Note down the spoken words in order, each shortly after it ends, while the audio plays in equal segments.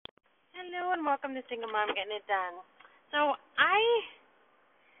Hello and welcome to Single Mom Getting It Done. So I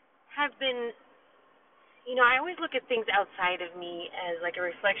have been, I always look at things outside of me as like a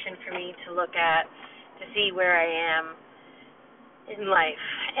reflection for me to look at to see where I am in life.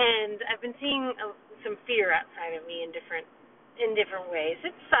 And I've been seeing some fear outside of me in different ways.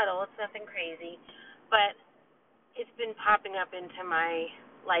 It's subtle, it's nothing crazy, but it's been popping up into my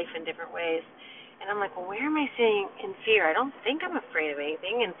life in different ways. And I'm like, well, where am I seeing in fear? I don't think I'm afraid of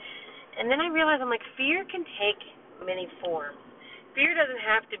anything. And then I realize I'm like, fear can take many forms. Fear doesn't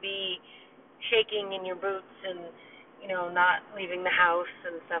have to be shaking in your boots and, not leaving the house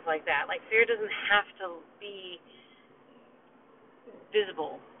and stuff like that. Like, fear doesn't have to be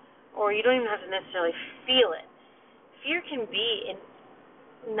visible, or you don't even have to necessarily feel it. Fear can be in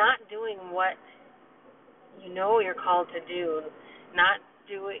not doing what you know you're called to do, not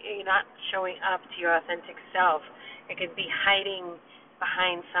showing up to your authentic self. It could be hiding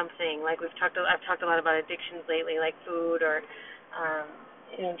behind something. Like I've talked a lot about addictions lately, like food or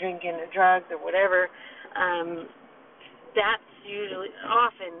drinking or drugs or whatever. That's usually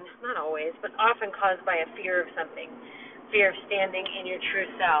often, not always, but often caused by a fear of something. Fear of standing in your true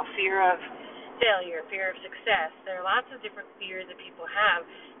self, fear of failure, fear of success. There are lots of different fears that people have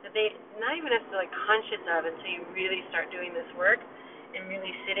that they're not even necessarily conscious of until you really start doing this work and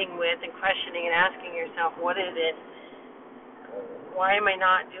really sitting with and questioning and asking yourself, what is it? Why am I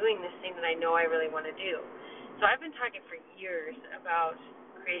not doing this thing that I know I really want to do? So I've been talking for years about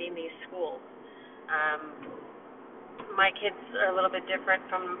creating these schools. My kids are a little bit different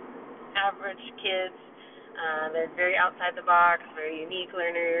from average kids. They're very outside the box, very unique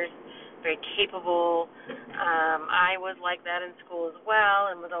learners, very capable. I was like that in school as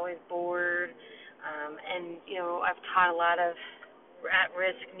well and was always bored. I've taught a lot of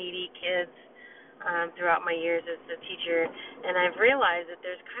at-risk, needy kids throughout my years as a teacher, and I've realized that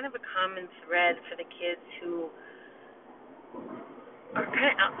there's kind of a common thread for the kids who are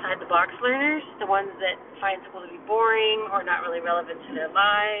kind of outside-the-box learners, the ones that find school to be boring or not really relevant to their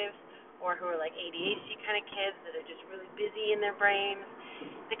lives, or who are like ADHD kind of kids that are just really busy in their brains.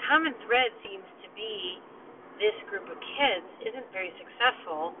 The common thread seems to be this group of kids isn't very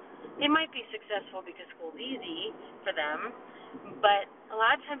successful. They might be successful because school's easy for them, but a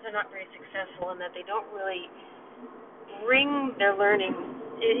lot of times they're not very successful in that they don't really bring their learning,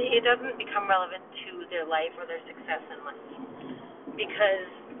 it doesn't become relevant to their life or their success in life, because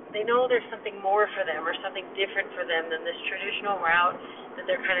they know there's something more for them or something different for them than this traditional route that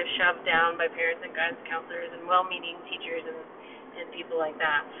they're kind of shoved down by parents and guidance counselors and well-meaning teachers and people like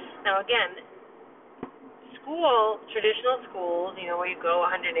that. Now, again, traditional schools, where you go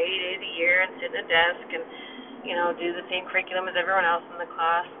 180 days a year and sit in a desk and, do the same curriculum as everyone else in the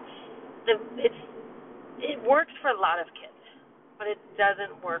class, it works for a lot of kids, but it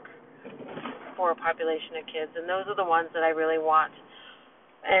doesn't work for a population of kids, and those are the ones that I really want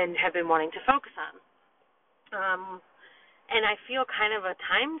and have been wanting to focus on. And I feel kind of a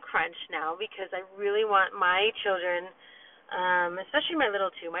time crunch now because I really want my children, especially my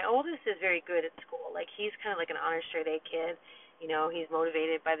little two. My oldest is very good at school. Like, he's kind of like an honor straight A kid. He's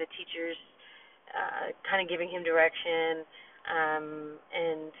motivated by the teachers kind of giving him direction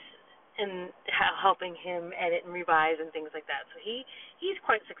and helping him edit and revise and things like that. So he's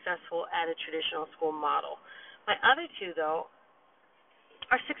quite successful at a traditional school model. My other two, though,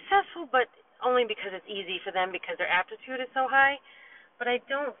 are successful, but only because it's easy for them because their aptitude is so high. But I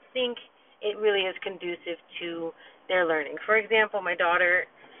don't think it really is conducive to their learning. For example, my daughter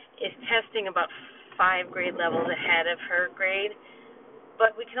is testing about 5 grade levels ahead of her grade,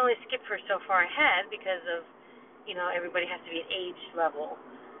 but we can only skip her so far ahead because of, everybody has to be at age level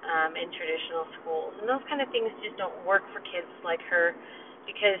in traditional schools. And those kind of things just don't work for kids like her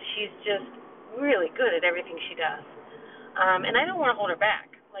because she's just really good at everything she does. And I don't want to hold her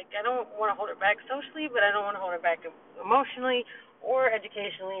back. Like, I don't want to hold her back socially, but I don't want to hold her back emotionally or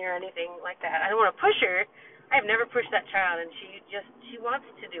educationally or anything like that. I don't want to push her. I've never pushed that child, and she wants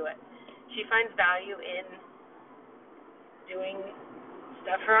to do it. She finds value in doing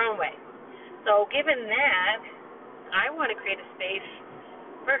stuff her own way. So given that, I want to create a space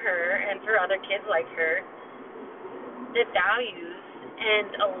for her and for other kids like her that values and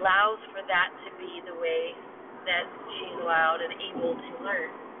allows for that to be the way that she's allowed and able to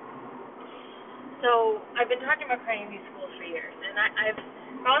learn. So I've been talking about creating these schools for years, and I've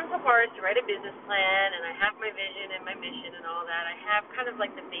gone so far as to write a business plan, and I have my vision and my mission and all that. I have kind of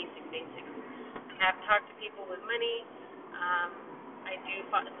like the basics. I have talked to people with money. I do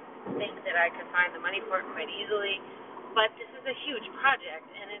think that I could find the money for it quite easily, but this is a huge project,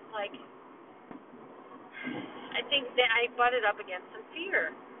 and it's like, I think that I butted up against some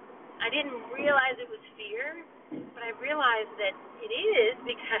fear. I didn't realize it was fear, but I realized that it is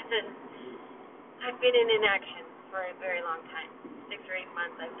because I've been in inaction for a very long time. 6 or 8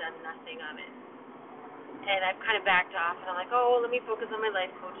 months I've done nothing of it. And I've kind of backed off, and I'm like, oh, let me focus on my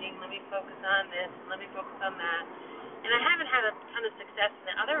life coaching, let me focus on this, let me focus on that. And I haven't had a ton of success in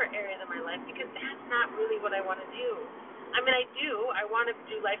the other areas of my life because that's not really what I want to do. I mean, I do. I want to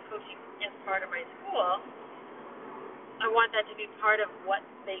do life coaching as part of my school. I want that to be part of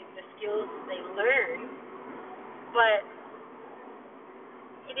the skills they learn, but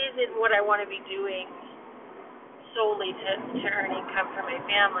it isn't what I want to be doing solely to earn income for my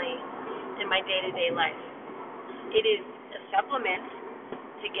family in my day-to-day life. It is a supplement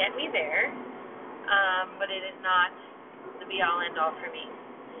to get me there, but it is not the be-all, end-all for me.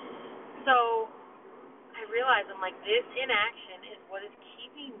 So I realize I'm like, this inaction is what is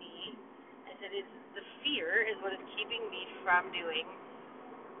keeping me, as it is the fear is what is keeping me from doing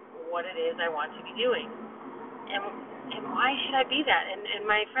what it is I want to be doing. And why should I be that? And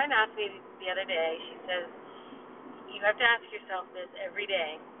my friend asked me the other day, she says, you have to ask yourself this every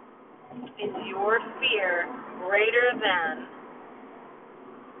day. Is your fear greater than,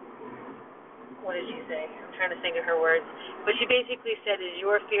 what did she say? I'm trying to think of her words. But she basically said, is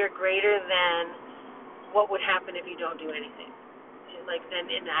your fear greater than what would happen if you don't do anything? She's like, then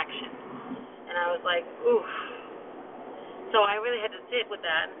inaction. And I was like, oof. So I really had to sit with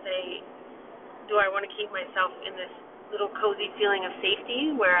that and say, do I want to keep myself in this little cozy feeling of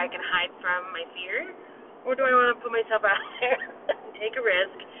safety where I can hide from my fear? Or do I want to put myself out there and take a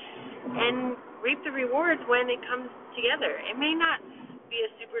risk and reap the rewards when it comes together? It may not be a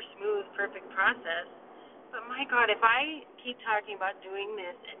super smooth, perfect process, but my God, if I keep talking about doing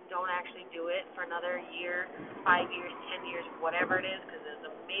this and don't actually do it for another year, 5 years, 10 years, whatever it is, because it's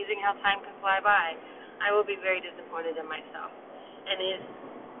amazing how time can fly by, I will be very disappointed in myself. And is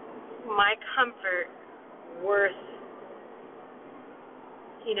my comfort worth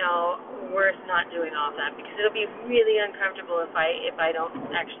not doing all of that? Because it'll be really uncomfortable if I don't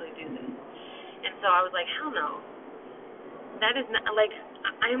actually do this. And so I was like, hell no. That is not, like,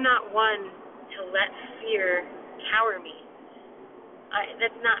 I'm not one to let fear cower me.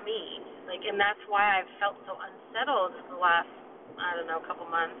 That's not me. Like, and that's why I've felt so unsettled the last, couple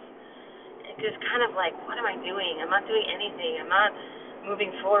months. It's just kind of like, what am I doing? I'm not doing anything. I'm not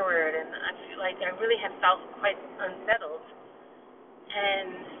moving forward. And I feel like I really have felt quite unsettled.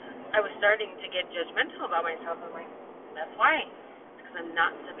 And I was starting to get judgmental about myself. I'm like, that's why. Because I'm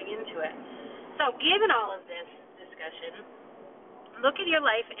not stepping into it. So given all of this discussion, look at your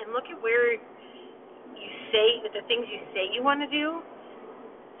life and look at where you say, the things you say you want to do,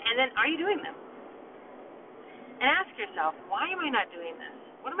 and then are you doing them? And ask yourself, why am I not doing this?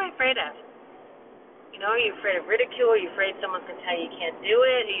 What am I afraid of? Are you afraid of ridicule? Are you afraid someone's going to tell you you can't do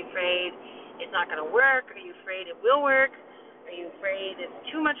it? Are you afraid it's not going to work? Are you afraid it will work? Are you afraid it's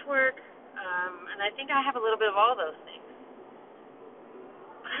too much work? And I think I have a little bit of all those things.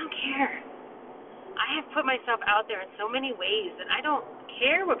 But I don't care. I have put myself out there in so many ways that I don't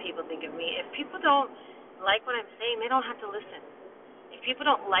care what people think of me. If people don't like what I'm saying, they don't have to listen. If people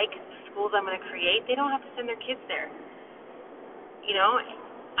don't like the schools I'm going to create, they don't have to send their kids there.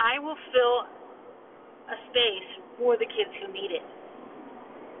 I will fill a space for the kids who need it.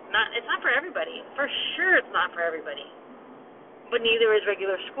 It's not for everybody. For sure it's not for everybody. But neither is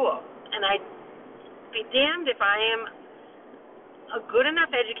regular school. And I'd be damned if I am a good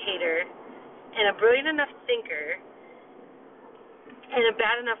enough educator and a brilliant enough thinker and a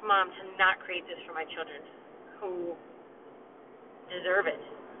bad enough mom to not create this for my children who deserve it.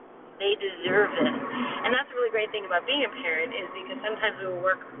 They deserve this. And that's a really great thing about being a parent is because sometimes we will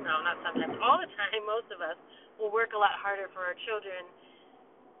work, not sometimes, all the time, most of us will work a lot harder for our children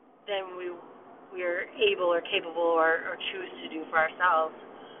than we are able or capable or choose to do for ourselves.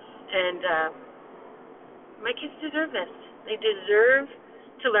 And my kids deserve this. They deserve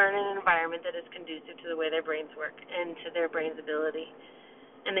to learn in an environment that is conducive to the way their brains work and to their brain's ability.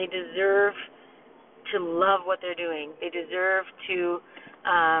 And they deserve to love what they're doing. They deserve to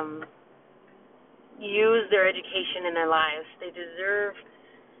use their education in their lives. They deserve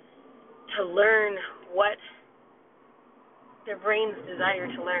to learn what their brains desire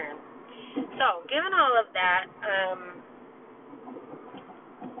to learn. So, given all of that,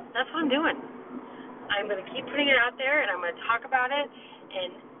 that's what I'm doing. I'm going to keep putting it out there, and I'm going to talk about it,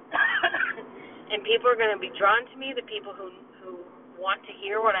 and and people are going to be drawn to me, the people who want to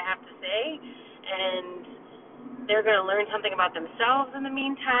hear what I have to say, and they're going to learn something about themselves in the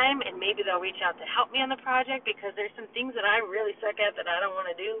meantime, and maybe they'll reach out to help me on the project because there's some things that I really suck at that I don't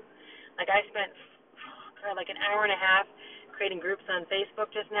want to do. Like I spent like an hour and a half creating groups on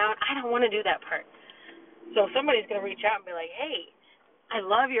Facebook just now. I don't want to do that part. So somebody's going to reach out and be like, hey, I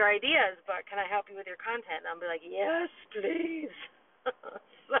love your ideas, but can I help you with your content? And I'll be like, yes, please.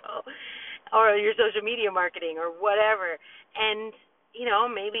 So, or your social media marketing or whatever. And,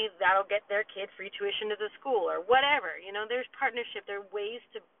 maybe that'll get their kid free tuition to the school or whatever. There's partnership. There are ways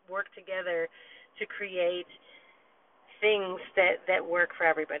to work together to create things that work for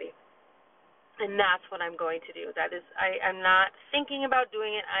everybody. And that's what I'm going to do. That is, I'm not thinking about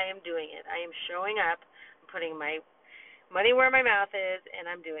doing it. I am doing it. I am showing up, I'm putting my money where my mouth is, and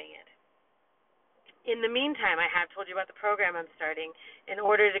I'm doing it. In the meantime, I have told you about the program I'm starting in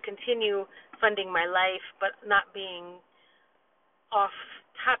order to continue funding my life, but not being off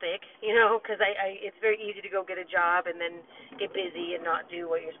topic, because it's very easy to go get a job and then get busy and not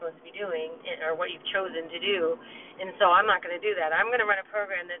do what you're supposed to be doing or what you've chosen to do. And so I'm not going to do that. I'm going to run a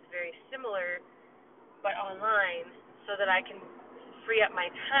program that's very similar but online so that I can free up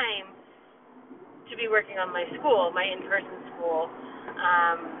my time to be working on my school, my in-person school,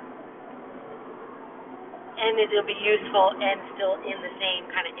 and it'll be useful and still in the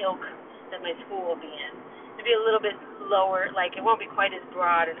same kind of ilk that my school will be in. It'll be a little bit lower, like it won't be quite as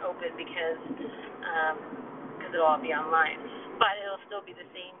broad and open because it'll all be online, but it'll still be the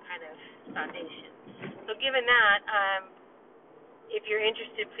same kind of foundation. So given that, if you're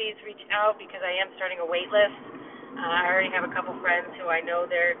interested, please reach out because I am starting a wait list. I already have a couple friends who I know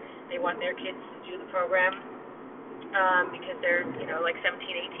they want their kids to do the program because they're like 17,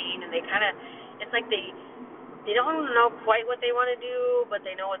 18, and they kind of, it's like they don't know quite what they want to do, but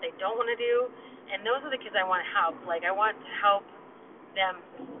they know what they don't want to do, and those are the kids I want to help. Like I want to help them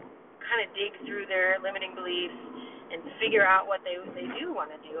kind of dig through their limiting beliefs and figure out what they do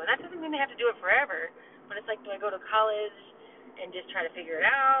want to do, and that doesn't mean they have to do it forever. But it's like, do I go to college and just try to figure it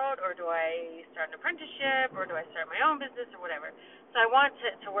out, or do I start an apprenticeship, or do I start my own business, or whatever? So I want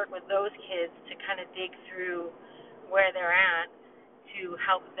to work with those kids to kind of dig through where they're at to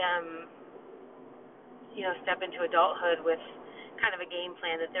help them, step into adulthood with kind of a game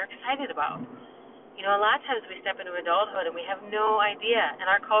plan that they're excited about. A lot of times we step into adulthood and we have no idea, and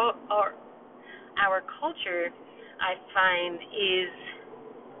our culture, I find, is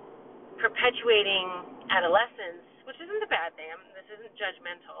perpetuating adolescence, which isn't a bad thing. This isn't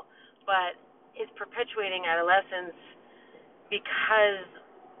judgmental, but it's perpetuating adolescence because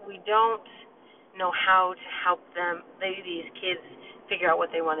we don't know how to help these kids figure out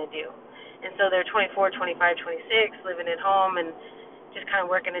what they want to do. And so they're 24, 25, 26, living at home and just kind of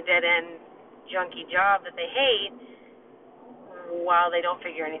working a dead-end junky job that they hate while they don't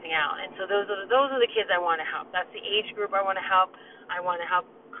figure anything out. And so those are the kids I want to help. That's the age group I want to help. I want to help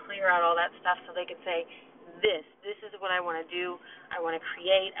clear out all that stuff so they can say, this is what I want to do. I want to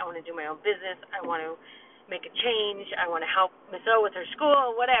create. I want to do my own business. I want to make a change. I want to help Miss O with her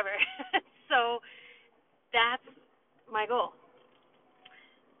school, whatever. So that's my goal.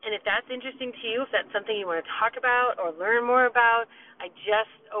 And if that's interesting to you, if that's something you want to talk about or learn more about, I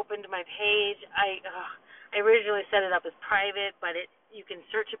just opened my page. I originally set it up as private, but you can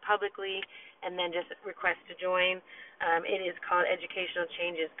search it publicly and then just request to join. It is called Educational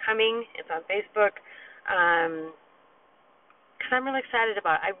Change is Coming. It's on Facebook. Because I'm really excited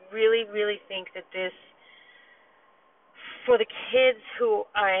about it. I really, really think that this, for the kids who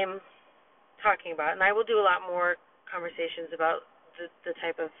I'm talking about, and I will do a lot more conversations about the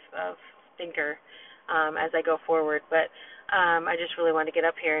type of thinker as I go forward, but I just really want to get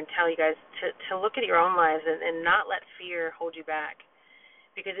up here and tell you guys to look at your own lives and not let fear hold you back,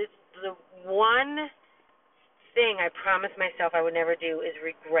 because it's the one thing I promised myself I would never do is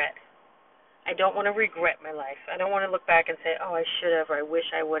regret. I don't want to regret my life. I don't want to look back and say, oh, I should have, or I wish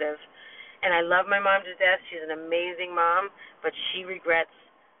I would have. And I love my mom to death. She's an amazing mom, but she regrets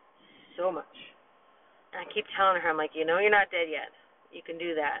so much. And I keep telling her, I'm like, you're not dead yet. You can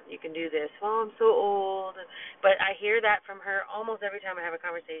do that. You can do this. Well, I'm so old. But I hear that from her almost every time I have a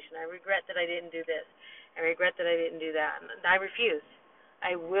conversation. I regret that I didn't do this. I regret that I didn't do that. And I refuse.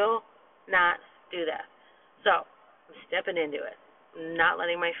 I will not do that. So I'm stepping into it, not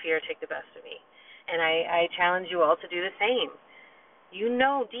letting my fear take the best of me. And I challenge you all to do the same.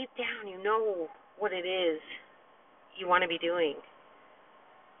 Deep down, what it is you want to be doing.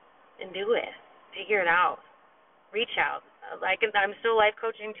 And do it. Figure it out. Reach out. I'm still life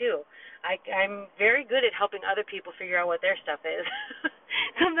coaching too. I'm very good at helping other people figure out what their stuff is.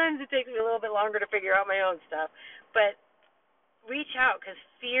 Sometimes it takes me a little bit longer to figure out my own stuff. But reach out, because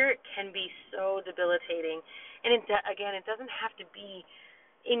fear can be so debilitating. And it doesn't have to be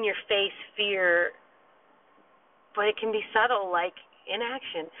in your face fear, but it can be subtle, like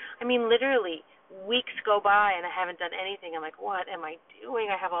inaction. I mean, literally weeks go by and I haven't done anything. I'm like, what am I doing?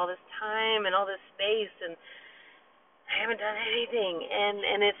 I have all this time and all this space and I haven't done anything.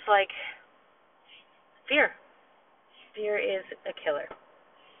 And it's like fear. Fear is a killer.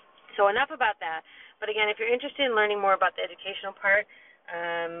 So enough about that. But again, if you're interested in learning more about the educational part,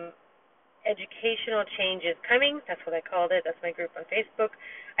 Educational Change is Coming. That's what I called it. That's my group on Facebook.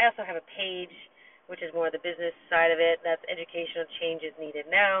 I also have a page, which is more the business side of it. That's Educational Change is Needed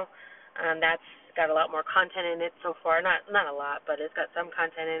Now. That's got a lot more content in it so far. Not a lot, but it's got some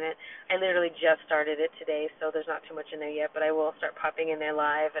content in it. I literally just started it today, so there's not too much in there yet, but I will start popping in there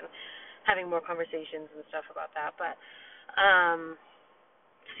live and having more conversations and stuff about that. But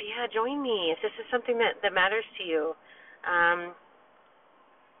so yeah, join me if this is something that matters to you.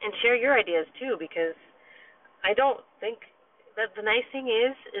 And share your ideas too, because I don't think that the nice thing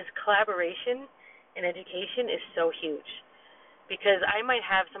is collaboration in education is so huge. Because I might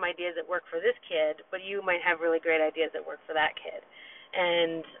have some ideas that work for this kid, but you might have really great ideas that work for that kid.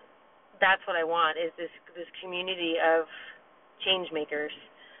 And that's what I want, is this community of change makers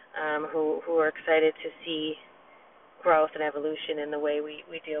who are excited to see growth and evolution in the way we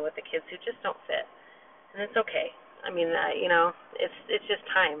deal with the kids who just don't fit. And it's okay. I mean, it's just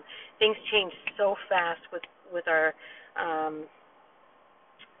time. Things change so fast with our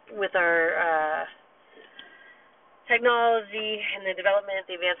technology and the development,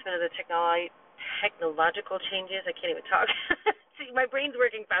 the advancement of the technological changes. I can't even talk. See, my brain's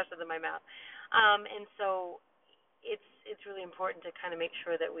working faster than my mouth. And so it's really important to kind of make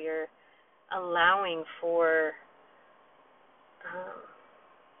sure that we are allowing for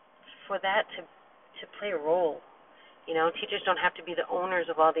that to play a role. Teachers don't have to be the owners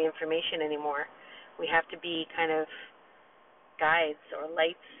of all the information anymore. We have to be kind of guides or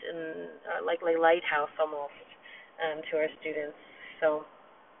lights like a lighthouse almost to our students. So,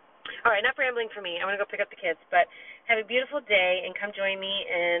 all right, enough rambling for me. I'm going to go pick up the kids. But have a beautiful day and come join me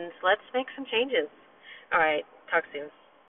and let's make some changes. All right, talk soon.